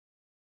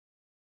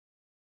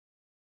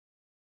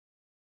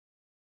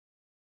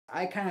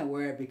I kind of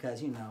wear it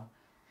because, you know,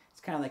 it's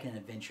kind of like an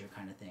adventure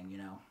kind of thing, you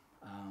know.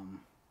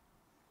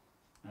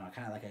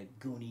 Kind of like a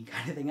Goonie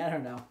kind of thing. I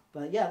don't know.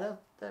 But yeah,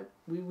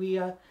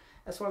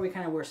 that's why we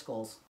kind of wear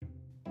skulls.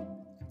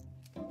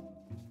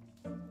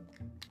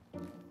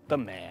 The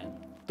man,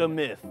 the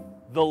myth,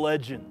 the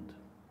legend,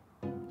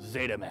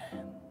 Zetamn.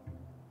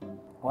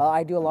 Well,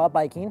 I do a lot of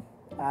biking.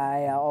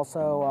 I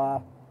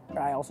also do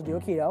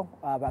Aikido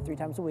about 3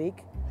 times a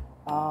week.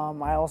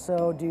 I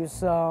also do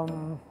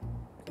some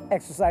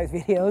exercise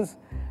videos,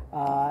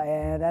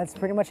 and that's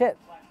pretty much it.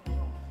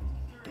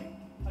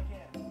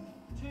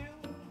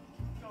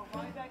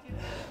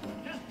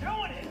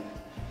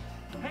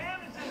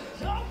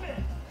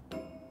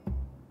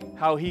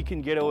 How he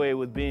can get away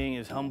with being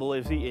as humble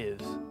as he is,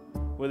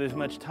 with as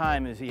much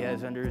time as he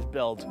has under his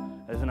belt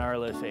as an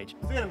RLSH.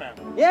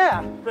 Zetamn.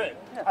 Yeah. Great.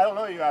 Yeah. I don't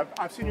know you.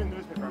 I've seen you in the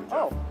newspaper.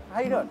 Oh, how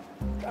you doing?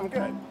 I'm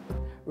good.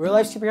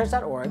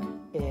 RealLifeSuperheroes.org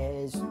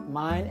is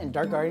mine and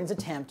Dark Guardian's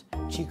attempt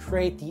to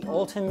create the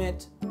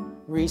ultimate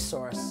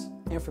resource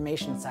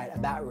information site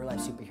about real-life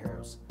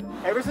superheroes.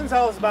 Ever since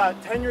I was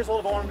about 10 years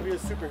old, I wanted to be a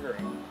superhero.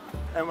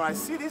 And when I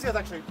see these guys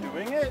actually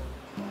doing it,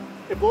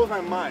 it blows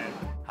my mind.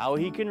 How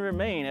he can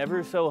remain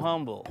ever so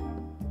humble.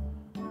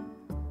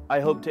 I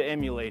hope to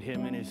emulate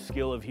him in his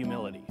skill of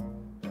humility.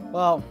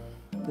 Well,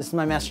 this is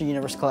my Master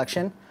Universe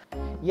collection.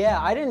 Yeah,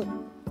 I didn't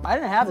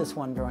have this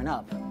one growing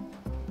up.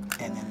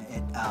 And then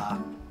it,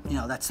 you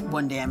know, that's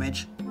 1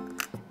 damage.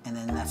 And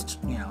then that's,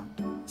 you know,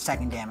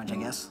 2nd damage, I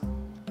guess.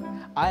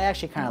 I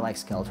actually kind of like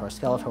Skeletor.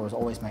 Skeletor was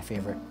always my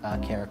favorite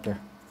character.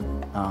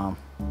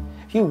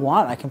 If you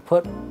want, I can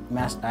put,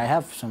 I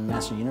have some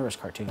Master Universe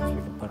cartoons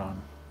you can put on.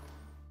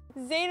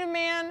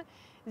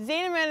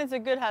 Zetamn is a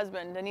good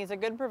husband, and he's a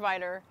good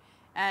provider,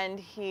 and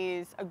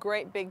he's a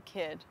great big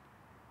kid.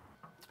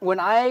 When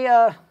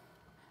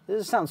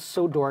this sounds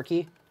so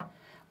dorky,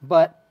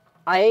 but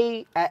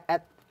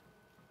at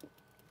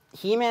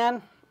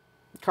He-Man,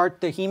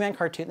 the He-Man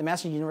cartoon, the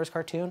Master Universe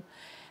cartoon,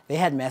 they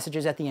had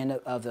messages at the end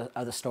of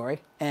the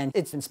story, and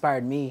it's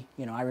inspired me.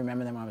 You know, I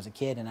remember them when I was a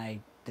kid, and I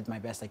did my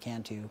best I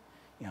can to, you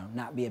know,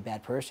 not be a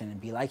bad person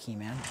and be like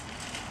He-Man.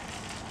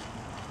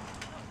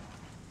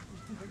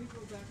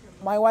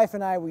 My wife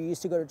and I, we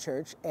used to go to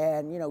church,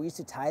 and, you know, we used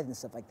to tithe and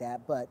stuff like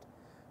that, but,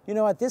 you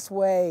know what, this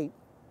way,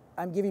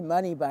 I'm giving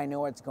money, but I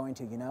know where it's going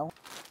to, you know?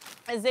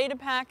 A Zeta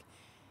Pack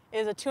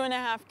is a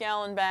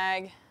 2.5-gallon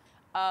bag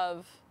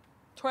of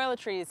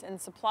toiletries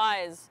and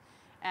supplies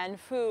and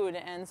food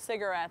and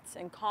cigarettes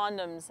and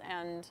condoms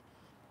and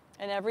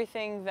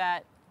everything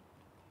that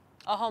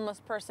a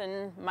homeless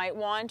person might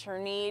want or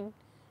need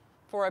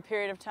for a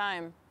period of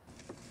time.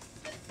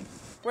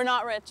 We're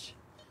not rich.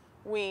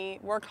 We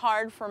work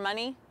hard for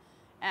money,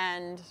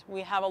 and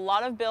we have a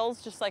lot of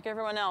bills just like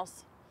everyone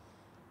else.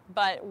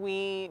 But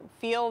we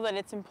feel that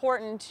it's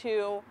important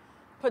to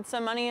put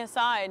some money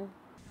aside.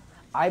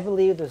 I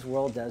believe this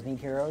world does need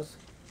heroes.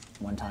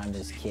 One time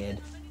this kid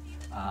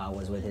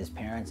was with his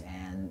parents,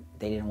 and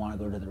they didn't want to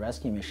go to the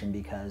rescue mission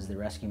because the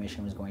rescue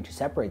mission was going to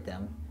separate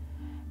them.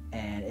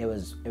 And it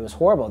was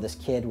horrible. This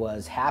kid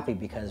was happy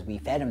because we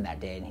fed him that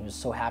day, and he was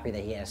so happy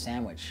that he had a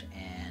sandwich.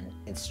 And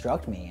it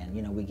struck me, and,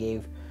 you know, we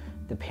gave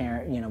the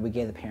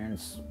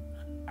parents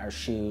our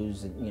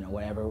shoes, and, you know,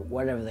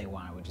 whatever they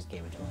wanted, we just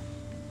gave it to them.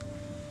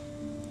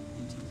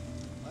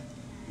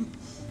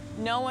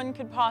 No one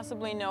could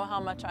possibly know how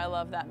much I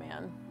love that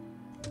man.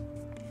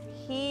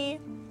 He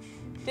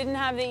didn't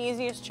have the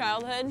easiest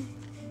childhood,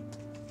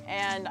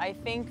 and I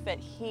think that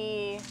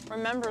he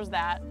remembers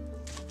that,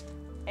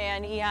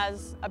 and he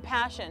has a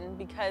passion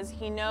because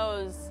he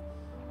knows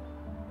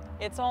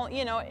it's all,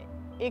 you know,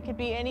 it could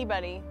be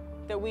anybody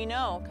that we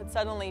know could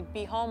suddenly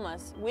be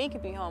homeless. We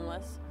could be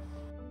homeless.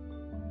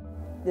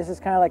 This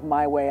is kind of like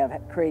my way of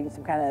creating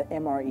some kind of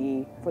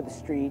MRE for the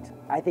street.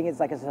 I think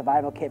it's like a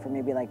survival kit for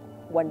maybe like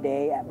 1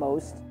 day at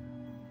most.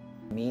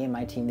 Me and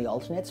my team, the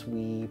Alternates,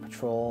 we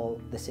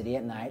patrol the city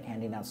at night,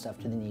 handing out stuff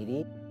to the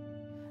needy.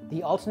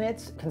 The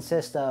Alternates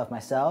consist of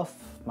myself,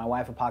 my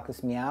wife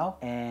Apocalypse Meow,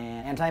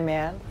 and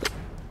Anti-Man.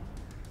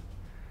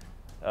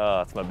 Oh,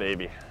 that's my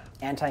baby.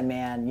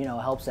 Anti-Man, you know,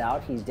 helps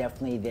out. He's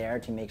definitely there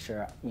to make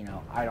sure, you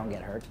know, I don't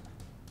get hurt.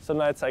 Some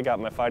nights I got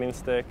my fighting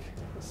stick.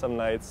 Some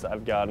nights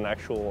I've got an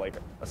actual, like,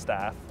 a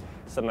staff.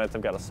 Some nights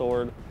I've got a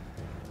sword.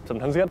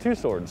 Sometimes I've got 2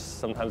 swords.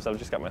 Sometimes I've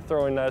just got my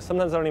throwing knife.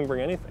 Sometimes I don't even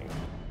bring anything.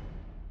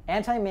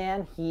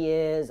 Anti-Man, he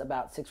is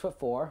about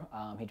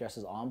 6'4". He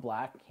dresses all in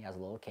black. He has a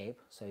little cape,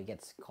 so he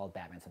gets called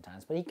Batman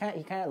sometimes. But he kind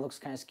of looks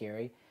kind of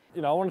scary.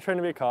 You know, I want to train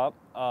to be a cop,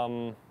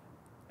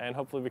 and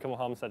hopefully become a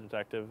homicide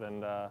detective,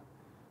 and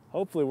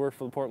hopefully work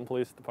for the Portland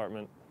Police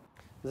Department.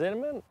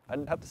 Zetamn,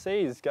 I'd have to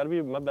say he's got to be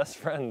my best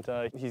friend.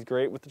 He's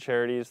great with the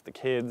charities, the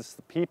kids,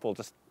 the people,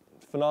 just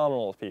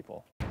phenomenal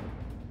people.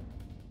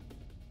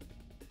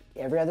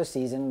 Every other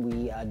season,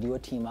 we do a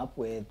team up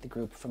with the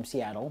group from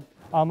Seattle.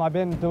 I've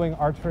been doing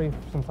archery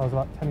since I was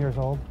about 10 years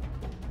old.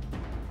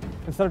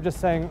 Instead of just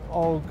saying,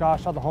 oh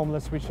gosh, all the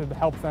homeless, we should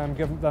help them,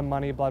 give them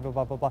money, blah, blah,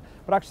 blah, blah, blah,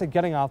 but actually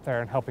getting out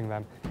there and helping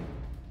them.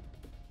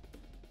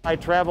 I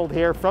traveled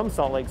here from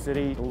Salt Lake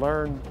City to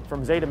learn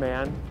from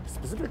Zetamn,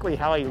 specifically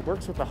how he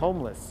works with the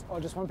homeless. Oh,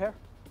 just one pair?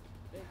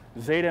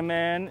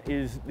 Zetamn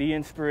is the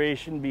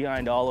inspiration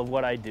behind all of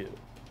what I do.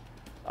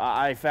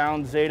 I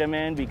found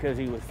Zetamn because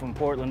he was from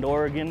Portland,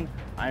 Oregon.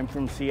 I'm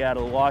from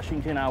Seattle,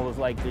 Washington. I was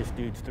like, this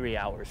dude's 3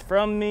 hours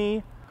from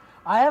me.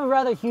 I have a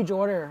rather huge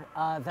order,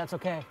 if that's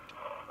okay.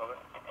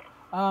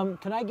 Okay.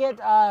 Can I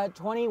get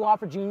 20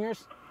 Whopper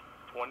Juniors?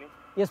 20?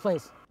 Yes,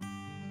 please.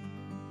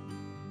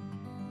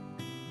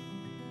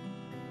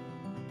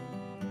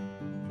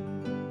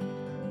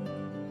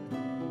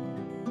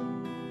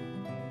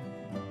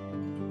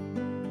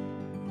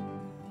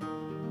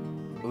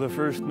 The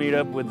first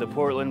meetup with the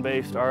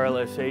Portland-based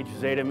RLSH,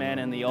 Zetamn,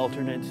 and the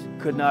alternates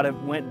could not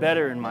have went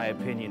better in my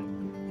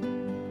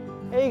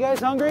opinion. Hey, you guys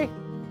hungry?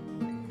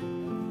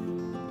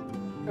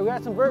 We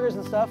got some burgers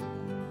and stuff.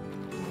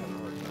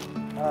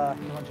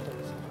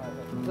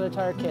 The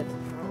entire kit.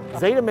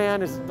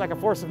 Zetamn is like a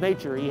force of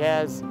nature. He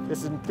has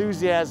this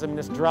enthusiasm,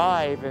 this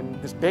drive, and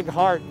this big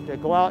heart to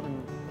go out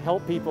and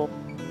help people.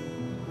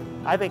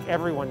 I think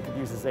everyone could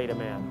use a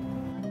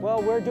Zetamn.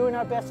 Well, we're doing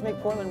our best to make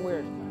Portland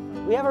weird.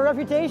 We have a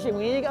reputation.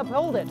 We need to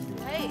uphold it.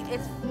 Hey,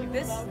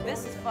 this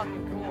is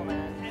fucking cool,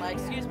 man. Like,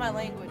 excuse my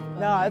language. But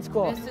no, it's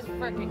cool. This is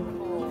freaking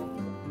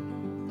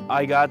cool.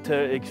 I got to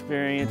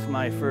experience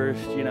my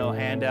first,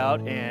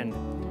 handout and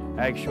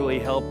actually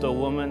helped a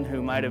woman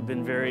who might have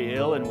been very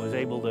ill and was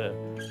able to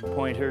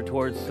point her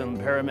towards some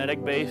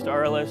paramedic-based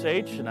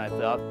RLSH, and I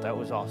thought that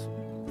was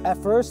awesome.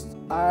 At first,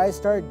 I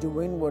started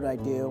doing what I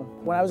do.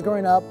 When I was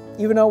growing up,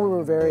 even though we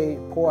were very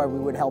poor, we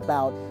would help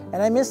out,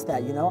 and I missed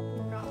that,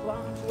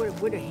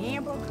 With a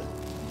hamburger?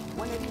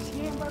 One of these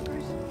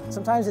hamburgers?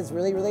 Sometimes it's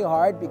really, really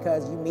hard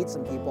because you meet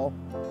some people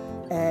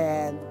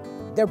and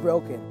they're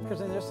broken. Because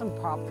there's some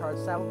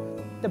Pop-Tarts that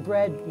the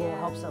bread will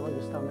help settle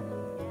your stomach.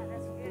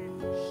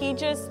 He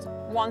just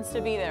wants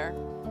to be there.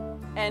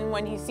 And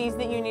when he sees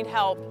that you need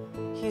help,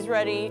 he's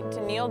ready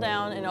to kneel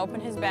down and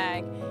open his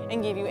bag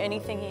and give you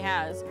anything he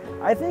has.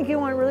 I think it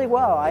went really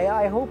well.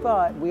 I hope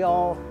we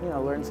all,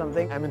 learned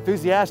something. I'm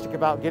enthusiastic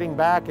about getting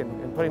back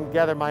and putting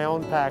together my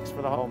own packs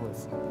for the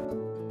homeless.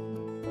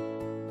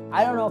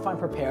 I don't know if I'm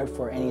prepared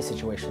for any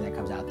situation that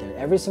comes out there.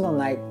 Every single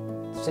night,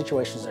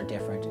 situations are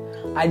different.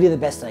 I do the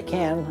best I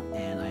can,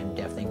 and I'm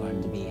definitely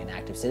going to be an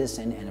active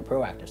citizen and a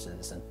proactive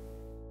citizen.